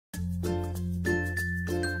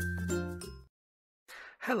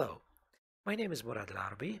Hello, my name is Murad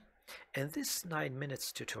Al-Arabi. In this 9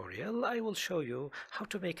 minutes tutorial, I will show you how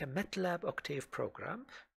to make a MATLAB Octave program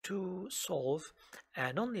to solve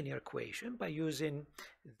a nonlinear equation by using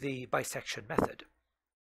the bisection method.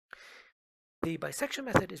 The bisection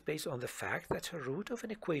method is based on the fact that a root of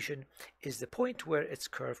an equation is the point where its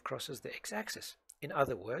curve crosses the x-axis. In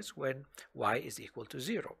other words, when y is equal to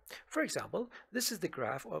 0. For example, this is the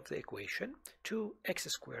graph of the equation 2x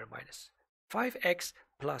squared minus 5x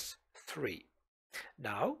plus 3.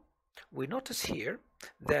 Now, we notice here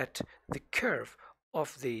that the curve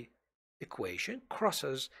of the equation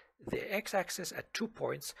crosses the x-axis at 2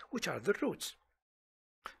 points, which are the roots.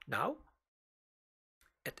 Now,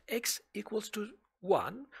 at x equals to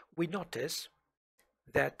 1, we notice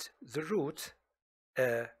that the root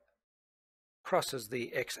crosses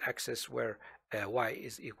the x-axis where y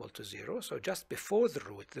is equal to 0. So just before the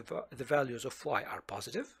root, the values of y are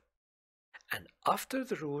positive, and after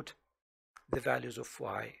the root, the values of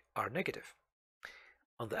y are negative.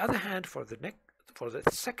 On the other hand, for the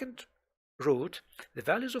second root, the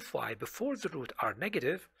values of y before the root are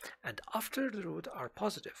negative and after the root are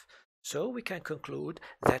positive. So we can conclude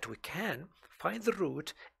that we can find the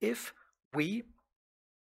root if we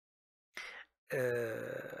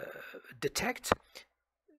detect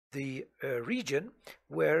the region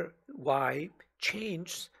where y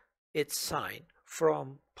changes its sign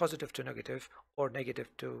from positive to negative or negative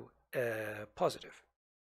to positive.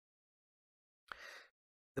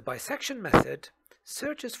 The bisection method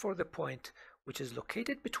searches for the point which is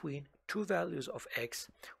located between two values of x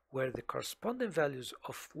where the corresponding values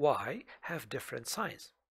of y have different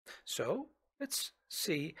signs. So let's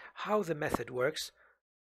see how the method works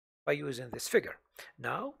by using this figure.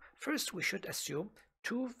 Now, first we should assume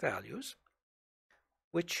two values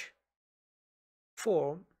which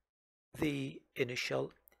form the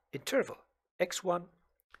initial interval, x1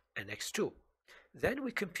 and x2. Then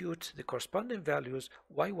we compute the corresponding values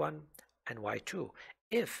y1 and y2.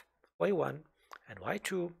 If y1 and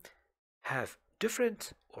y2 have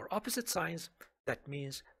different or opposite signs, that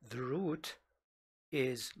means the root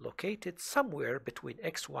is located somewhere between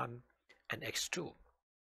x1 and x2.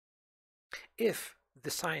 If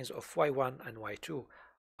the signs of y1 and y2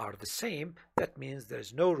 are the same, that means there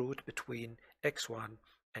is no root between x1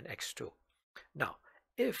 and x2. Now,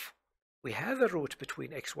 if we have a root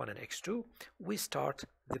between x1 and x2, we start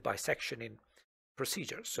the bisectioning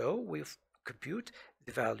procedure. So we compute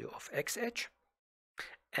the value of xh,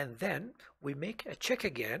 and then we make a check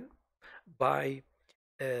again by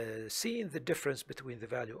seeing the difference between the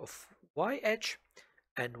value of yh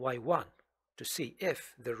and y1 to see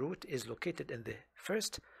if the root is located in the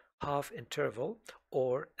first half interval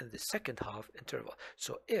or in the second half interval.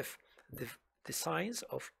 So if the signs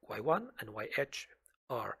of y1 and yh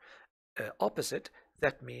are opposite,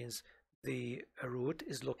 that means the root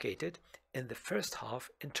is located in the first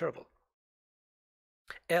half interval.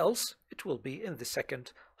 Else, it will be in the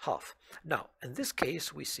second half. Now, in this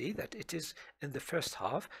case, we see that it is in the first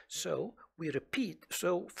half, so we repeat.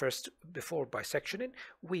 So first, before bisectioning,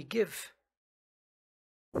 we give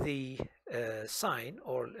the sign,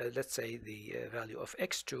 or let's say the value of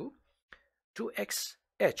x2 to xh.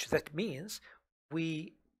 That means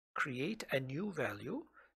we create a new value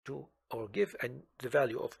to, or give the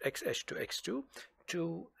value of xh to x2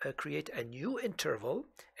 to create a new interval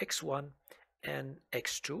x1 and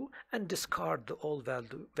x2 and discard the old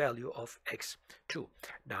value of x2.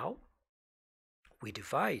 Now we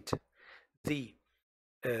divide the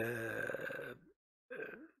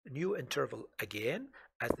new interval again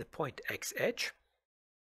at the point xh.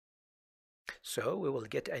 So we will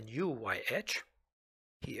get a new yh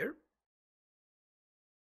here,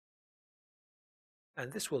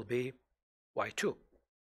 and this will be y2.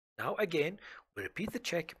 Now again, we repeat the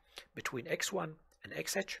check between x1 and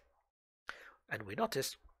xh, and we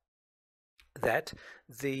notice that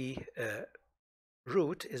the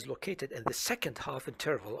root is located in the second half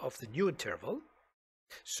interval of the new interval.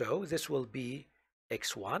 So this will be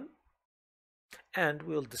x1, and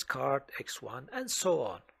we'll discard x1 and so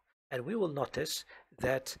on. And we will notice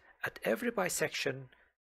that at every bisection,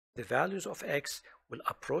 the values of x will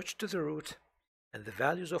approach to the root and the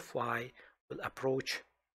values of y will approach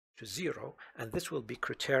to 0, and this will be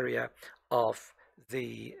criteria of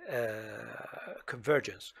the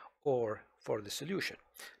convergence or for the solution.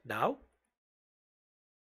 Now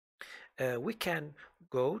we can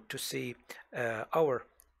go to see our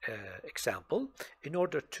example in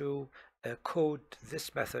order to code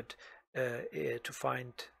this method to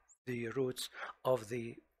find the roots of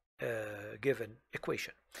the given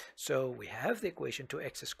equation. So we have the equation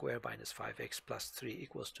 2x squared minus 5x plus 3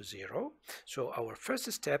 equals to 0. So our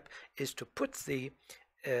first step is to put the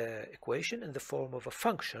equation in the form of a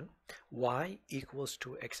function y equals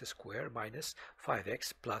to x squared minus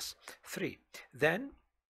 5x plus 3. Then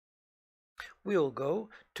we will go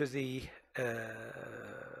to the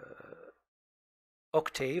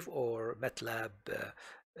Octave or MATLAB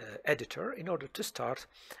editor in order to start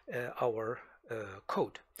our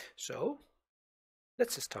code. So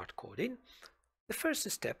let's start coding. The first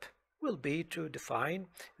step will be to define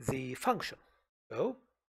the function. So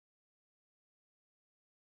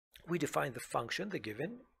we define the function, the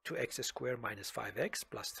given 2x squared minus 5x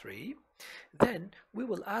plus 3. Then we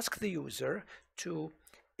will ask the user to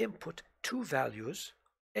input two values,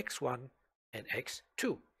 x1 and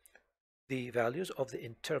x2, the values of the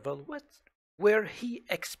interval where he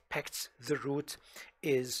expects the root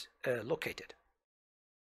is located.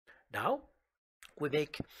 Now we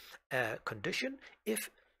make a condition if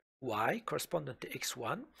y corresponding to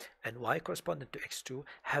x1 and y corresponding to x2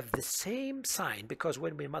 have the same sign, because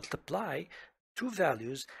when we multiply two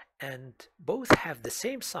values and both have the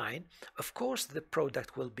same sign, of course the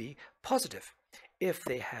product will be positive. If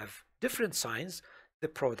they have different signs, the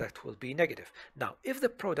product will be negative. Now, if the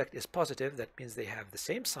product is positive, that means they have the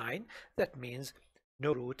same sign. That means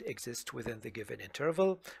no root exists within the given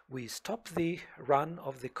interval. We stop the run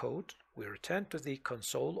of the code. We return to the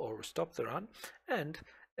console or stop the run, and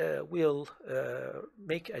we'll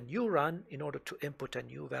make a new run in order to input a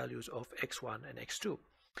new values of x1 and x2.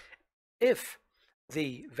 If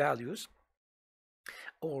the values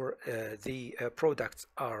or the products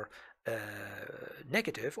are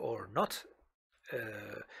negative or not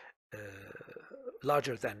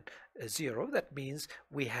larger than 0, that means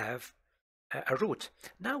we have a root.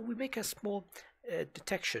 Now we make a small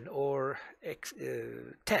detection or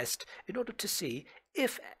test in order to see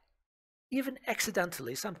if even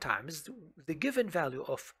accidentally sometimes the given value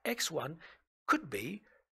of x1 could be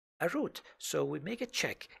a root. So we make a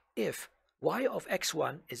check if y of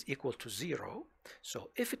x1 is equal to 0. So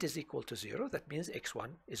if it is equal to 0, that means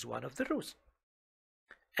x1 is one of the roots.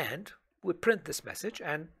 And we print this message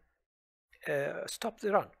and stop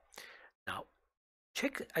the run. Now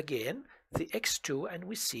check again the x2 and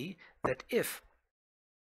we see that if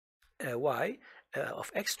y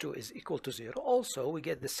of x2 is equal to 0, also we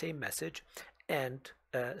get the same message and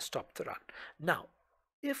stop the run. Now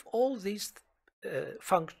if all these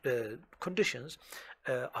conditions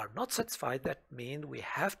are not satisfied, that means we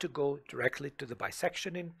have to go directly to the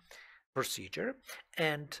bisectioning procedure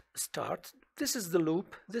and start. This is the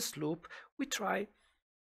loop. This loop we try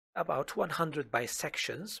about 100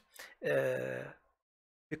 bisections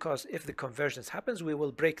because if the convergence happens we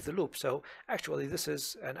will break the loop. So actually this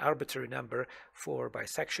is an arbitrary number for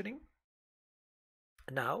bisectioning.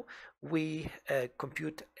 Now we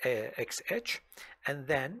compute xh and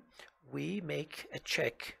then we make a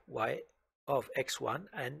check y of x1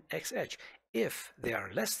 and xh. If they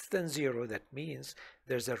are less than 0, that means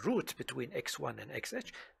there's a root between x1 and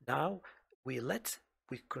xh. Now we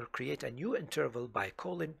create a new interval by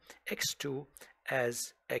calling x2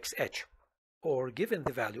 as xh, or giving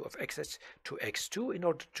the value of xh to x2 in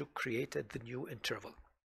order to create the new interval.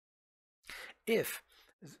 If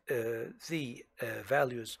the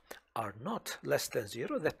values are not less than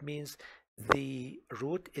 0, that means the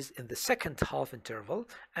root is in the second half interval,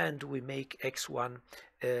 and we make x1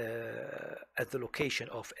 at the location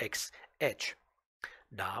of xh.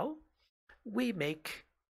 Now we make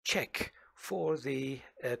check for the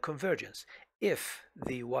convergence. If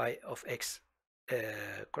the y of x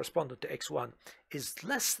corresponding to x1 is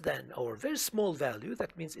less than or very small value,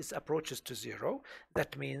 that means it approaches to 0.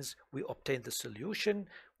 That means we obtain the solution,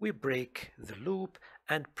 we break the loop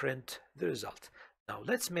and print the result. Now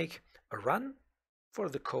let's make a run for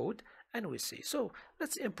the code and we see. So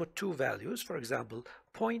let's input two values, for example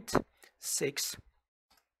 0.6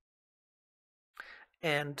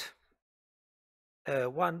 and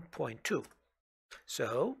 1.2.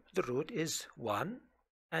 So the root is 1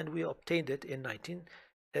 and we obtained it in 19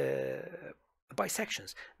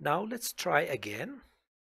 bisections. Now let's try again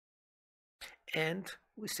and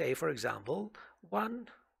we say, for example,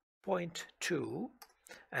 1.2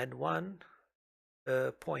 and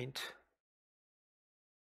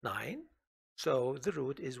 1.9. So the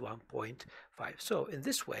root is 1.5. So in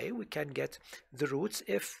this way we can get the roots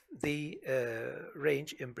if the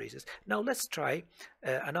range embraces. Now let's try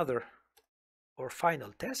another or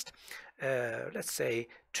final test. Let's say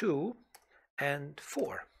 2 and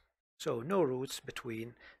 4. So no roots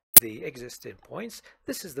between the existing points.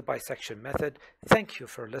 This is the bisection method. Thank you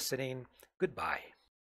for listening. Goodbye.